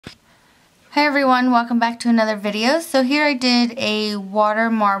Hi everyone, welcome back to another video. So here I did a water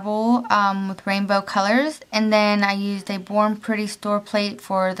marble with rainbow colors, and then I used a Born Pretty Store plate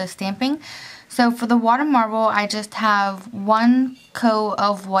for the stamping. So for the water marble, I just have one coat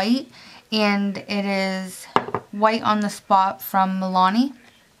of white, and it is white on the spot from Milani.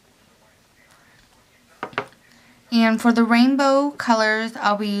 And for the rainbow colors,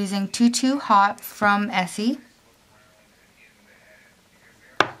 I'll be using Too Hot from Essie,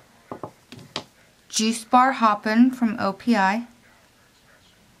 Juice Bar Hoppin' from OPI,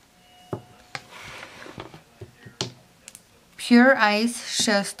 Pure Ice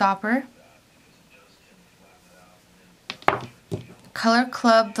Showstopper, Color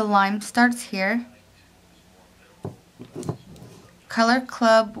Club The Lime Starts Here, Color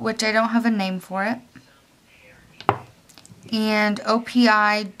Club, which I don't have a name for it, and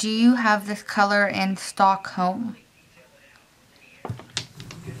OPI Do You Have This Color in Stock-holm.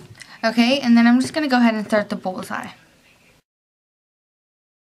 Okay, and then I'm just going to go ahead and start the bullseye.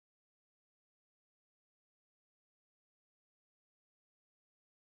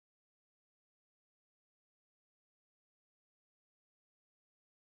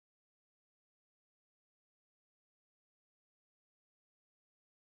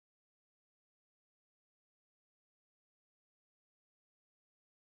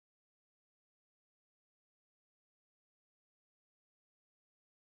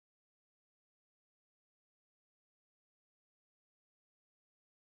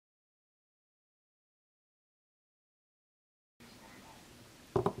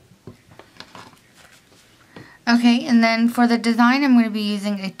 Okay, and then for the design, I'm going to be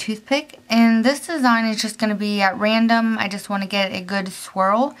using a toothpick, and this design is just going to be at random. I just want to get a good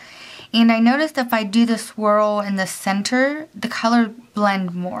swirl, and I noticed if I do the swirl in the center, the colors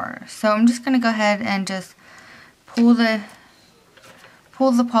blend more. So I'm just going to go ahead and just pull the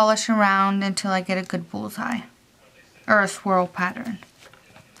polish around until I get a good bullseye, or a swirl pattern.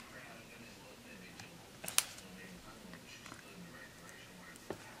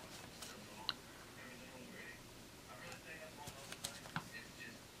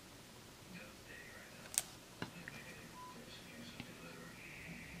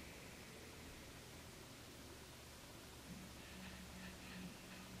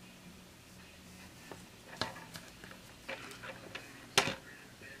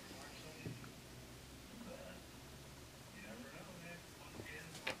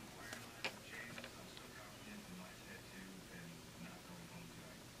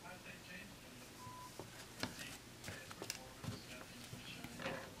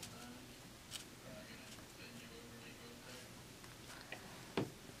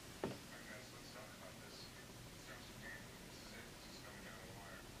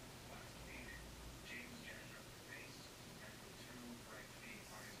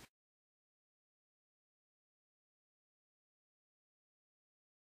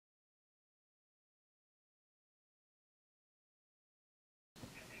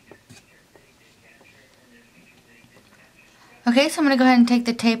 Okay, so I'm going to go ahead and take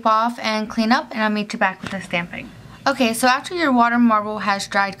the tape off and clean up, and I'll meet you back with the stamping. Okay, so after your water marble has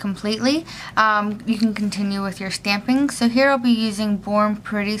dried completely, you can continue with your stamping. So here I'll be using Born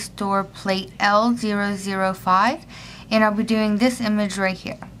Pretty Store plate L005, and I'll be doing this image right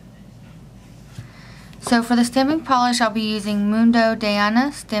here. So for the stamping polish, I'll be using Mundo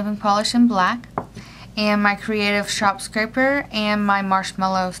Diana stamping polish in black, and my Creative Shop scraper, and my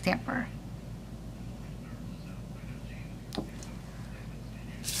marshmallow stamper.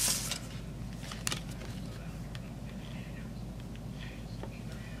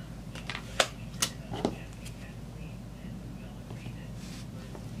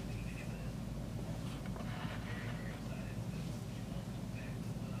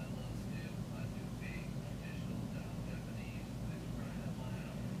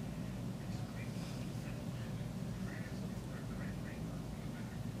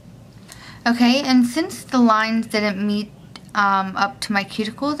 Okay, and since the lines didn't meet up to my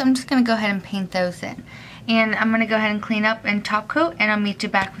cuticles, I'm just going to go ahead and paint those in. And I'm going to go ahead and clean up and top coat, and I'll meet you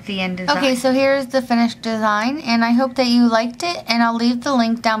back with the end design. Okay, so here's the finished design, and I hope that you liked it, and I'll leave the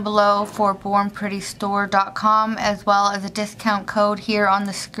link down below for bornprettystore.com, as well as a discount code here on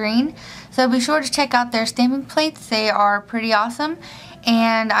the screen. So be sure to check out their stamping plates. They are pretty awesome,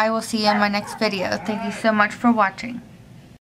 and I will see you in my next video. Thank you so much for watching.